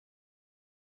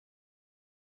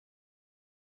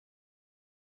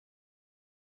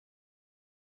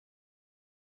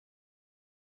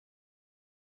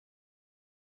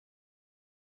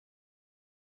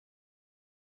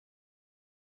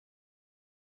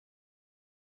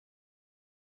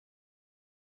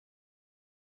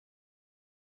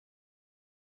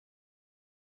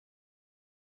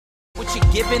What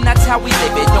you're given, that's how we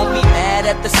live it. Don't be mad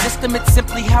at the system, it's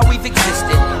simply how we've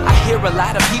existed. I hear a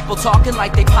lot of people talking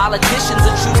like they politicians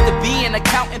and choose to be an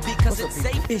accountant because it's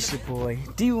safe. It's your boy,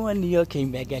 D1 New York,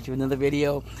 came back at you with another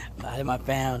video. Item I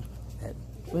found at,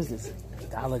 what is this?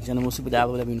 Dollar General, Super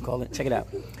Dollar, whatever you want to call it. Check it out.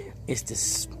 It's the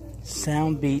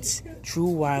Soundbeats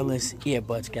True Wireless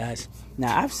Earbuds, guys.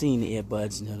 Now, I've seen the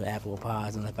earbuds, you know, the Apple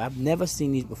Pods, and I've never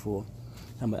seen these before.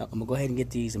 I'm gonna go ahead and get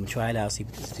these. I'm gonna try it out, see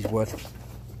if these is worth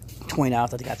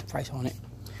 $20. I think I got the price on it.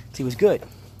 See what's good.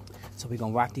 So we're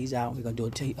gonna rock these out. We're gonna do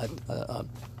a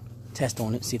test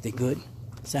on it, see if they're good.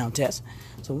 Sound test.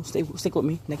 So stick with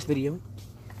me. Next video,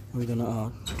 we're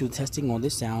gonna do testing on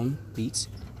this Soundbeats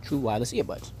True Wireless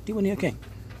Earbuds. D1 New York King.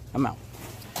 I'm out.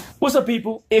 What's up,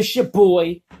 people? It's your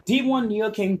boy D1 New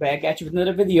York King back at you with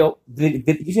another video. You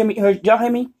hear me? Y'all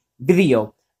hear me?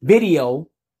 Video.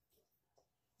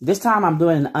 This time I'm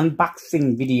doing an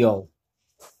unboxing video.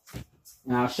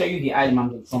 And I'll show you the item I'm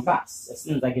going to unbox as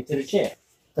soon as I get to the chair.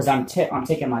 Because I'm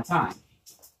taking my time.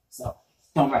 So,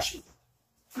 don't rush me.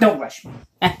 Don't rush me.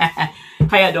 How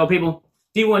y'all doing, people?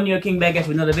 D1 New York King back at you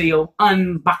with another video.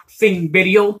 Unboxing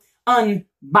video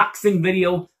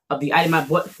of the item I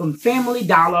bought from Family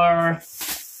Dollar.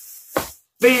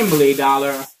 Family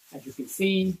Dollar. As you can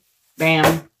see,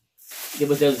 bam. It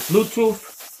was a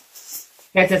Bluetooth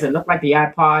headset that looked like the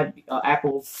iPod,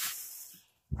 Apple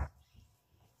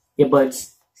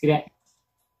earbuds. See that?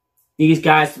 These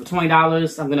guys for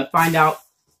 $20. I'm gonna find out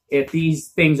if these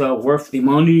things are worth the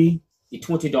money, the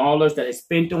 $20 that I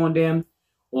spent on them,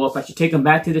 or if I should take them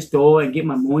back to the store and get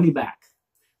my money back.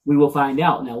 We will find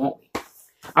out now, won't we?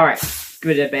 All right, get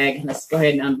rid of that bag. Let's go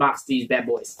ahead and unbox these bad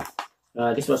boys.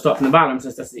 This will start from the bottom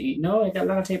since that's the eat. No, I got a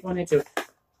lot of tape on there too.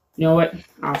 You know what?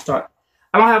 I'll start.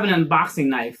 I don't have an unboxing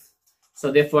knife,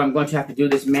 so therefore I'm going to have to do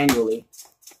this manually.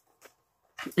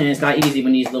 And it's not easy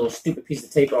when these little stupid pieces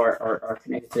of tape are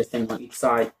connected to this thing on each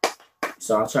side.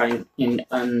 So I'll try and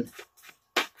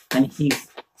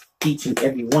unsheath each and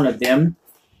every one of them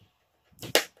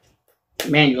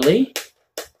manually.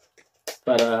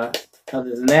 But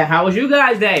other than that, how was you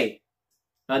guys' day?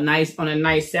 On a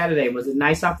nice Saturday. Was it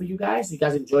nice out for you guys? You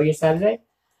guys enjoy your Saturday?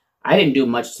 I didn't do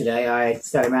much today. I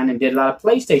sat around and did a lot of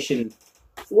PlayStation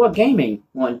 4 gaming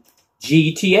on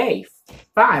GTA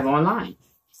 5 online.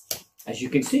 As you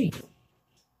can see.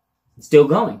 Still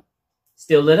going.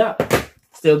 Still lit up.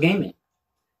 Still gaming.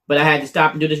 But I had to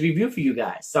stop and do this review for you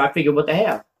guys. So I figured, what the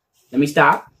hell? Let me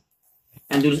stop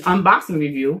and do this unboxing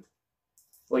review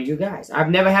for you guys. I've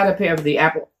never had a pair of the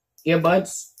Apple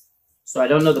earbuds, so I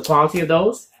don't know the quality of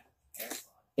those.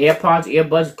 AirPods,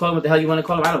 earbuds, call them what the hell you want to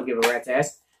call them. I don't give a rat's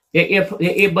ass. They're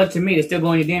earbuds to me. They're still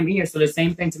going in your damn ear, so they're the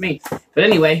same thing to me. But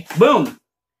anyway, boom.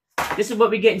 This is what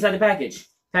we get inside the package.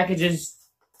 Package is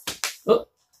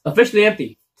officially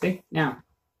empty. See? Now,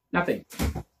 nothing.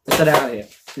 Let's get out of here.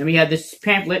 Then we have this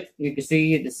pamphlet. You can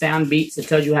see the Soundbeats. It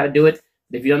tells you how to do it.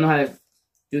 But if you don't know how to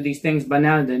do these things by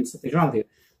now, then something's wrong with you.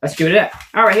 Let's give it that.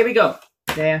 All right, here we go.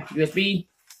 There, USB.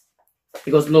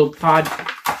 Here goes a little pod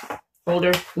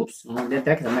holder. Oops, I don't did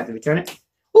that because I'm going to have to return it.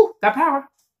 Ooh, got power.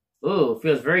 Ooh,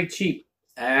 feels very cheap.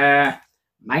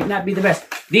 Might not be the best.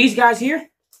 These guys here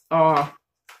are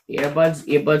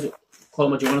earbuds. Call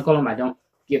them what you want to call them. I don't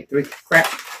give three crap.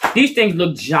 These things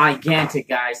look gigantic,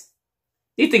 guys.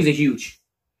 These things are huge.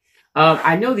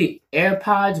 I know the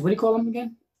AirPods, what do you call them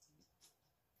again?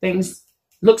 Things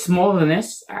look smaller than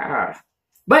this. And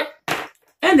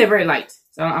they're very light.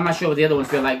 So I'm not sure what the other ones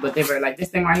feel like, but they're very light. This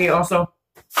thing right here also,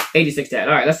 86 tat.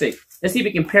 All right, let's see. Let's see if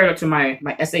we can pair it up to my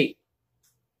S8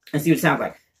 and see what it sounds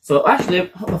like. So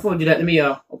actually, before we do that, let me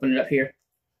open it up here.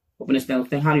 Open this little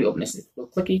thing. How do you open this? A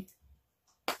little clicky.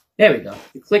 There we go.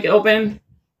 You click it open.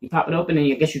 You pop it open,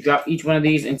 and I guess you drop each one of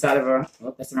these inside of a...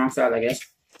 Oh, that's the wrong side, I guess.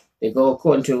 They go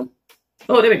according to...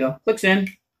 Oh, there we go. Clicks in.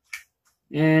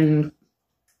 And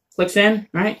clicks in,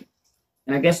 right?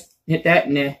 And I guess hit that,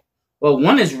 and then... Well,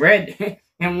 one is red,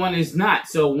 and one is not.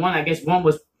 So one, I guess one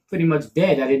was pretty much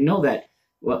dead. I didn't know that.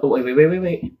 Well,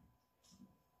 wait.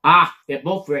 Ah, they're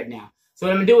both red now. So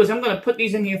what I'm going to do is I'm going to put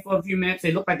these in here for a few minutes.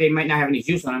 They look like they might not have any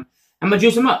juice on them. I'm going to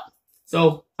juice them up.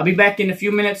 So I'll be back in a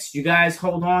few minutes. You guys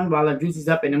hold on while I juice these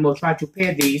up, and then we'll try to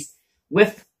pair these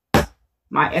with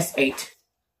my S8.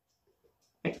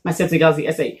 My Samsung Galaxy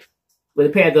S8. With a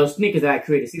pair of those sneakers that I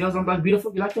created. See those? Aren't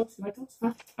beautiful? You like those? You like those?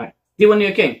 Huh? All right. D1 New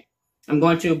York King.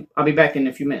 I'll be back in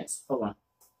a few minutes. Hold on.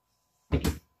 Thank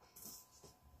you.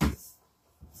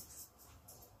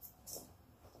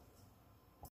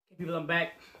 Okay, people, I'm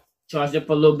back. Charged up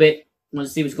for a little bit. Want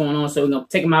to see what's going on. So we're going to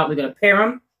take them out. We're going to pair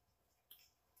them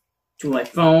to my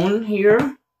phone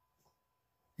here.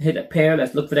 Hit a pair.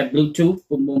 Let's look for that Bluetooth.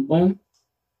 Boom, boom, boom.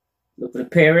 Look for the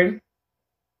pairing.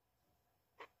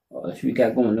 What we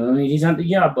got going on? These aren't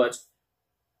the earbuds.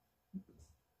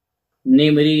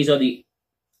 Name of these are the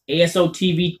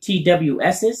ASO-TV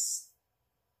TWSs.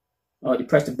 Oh, you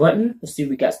press the button. Let's see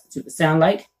what we got. See what the sound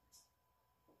like.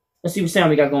 Let's see what sound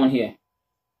we got going here.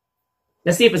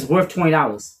 Let's see if it's worth $20.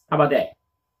 How about that?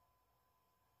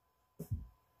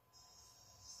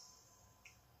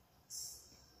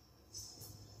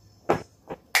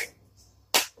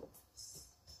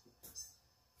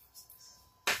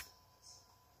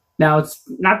 Now, it's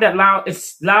not that loud.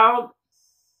 It's loud,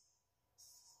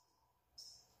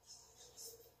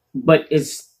 but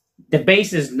the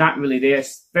bass is not really there.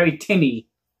 It's very tinny.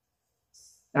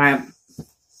 Let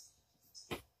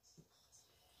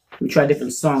me try a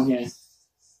different song here.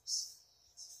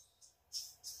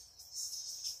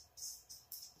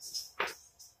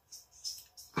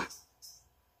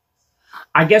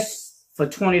 I guess for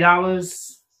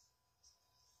 $20,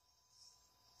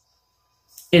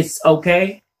 it's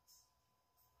okay.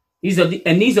 These are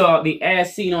the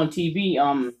as seen on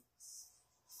TV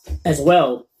as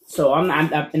well. So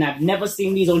I've never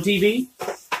seen these on TV.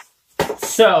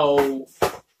 So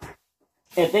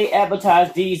if they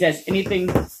advertise these as anything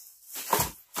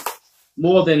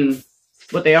more than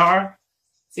what they are,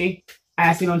 see,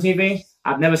 as seen on TV,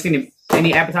 I've never seen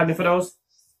any advertisement for those.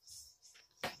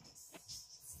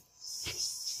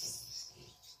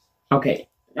 Okay,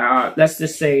 let's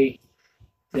just say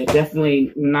they're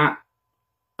definitely not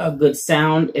a good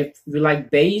sound. If you like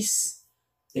bass,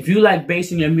 in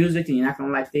your music, then you're not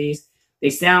gonna like these. They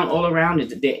sound all around.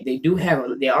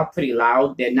 They are pretty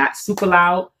loud. They're not super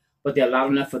loud, but they're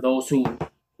loud enough for those who,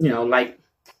 like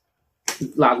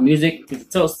loud music.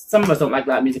 So some of us don't like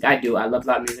loud music. I do. I love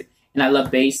loud music, and I love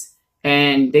bass.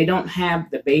 And they don't have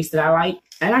the bass that I like,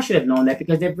 and I should have known that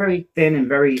because they're very thin and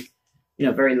very,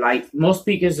 very light. Most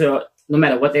speakers are, no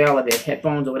matter what they are, whether they're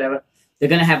headphones or whatever, they're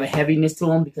gonna have a heaviness to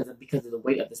them because of the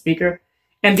weight of the speaker,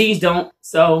 and these don't.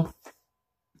 So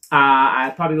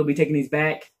I probably will be taking these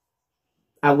back.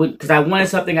 I would, because I wanted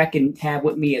something I can have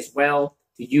with me as well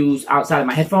to use outside of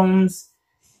my headphones,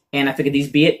 and I figured these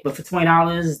be it. But for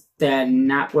 $20, they're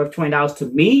not worth $20 to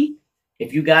me.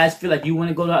 If you guys feel like you want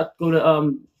to go to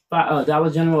Dollar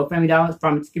General or Family Dollar,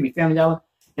 Family Dollar,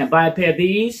 and buy a pair of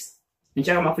these and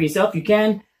check them out for yourself, you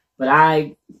can.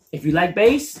 But if you like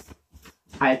bass,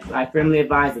 I firmly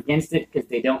advise against it because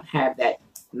they don't have that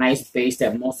nice bass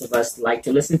that most of us like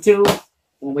to listen to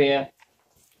when we're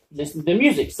listening to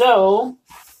music. So,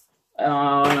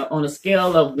 on a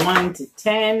scale of 1 to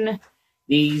 10,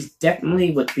 these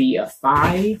definitely would be a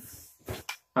 5.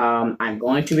 I'm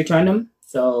going to return them,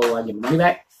 so I get my money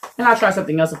back. And I'll try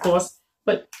something else, of course.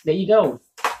 But there you go.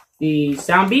 The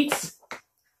Soundbeats,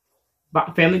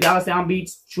 Family Dollar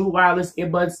Soundbeats, True Wireless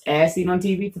Earbuds, as seen on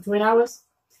TV for $20.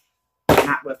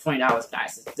 Not worth $20,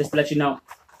 guys. Just to let you know.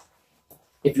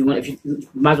 If you might as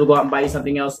well go out and buy you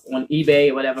something else on eBay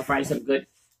or whatever, find something good.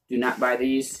 Do not buy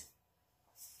these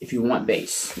if you want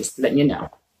bass. Just letting you know.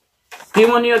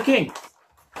 D1 New York King.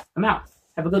 I'm out.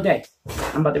 Have a good day.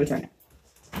 I'm about to return it.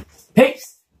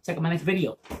 Peace. Check out my next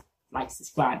video. Like,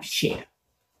 subscribe, share.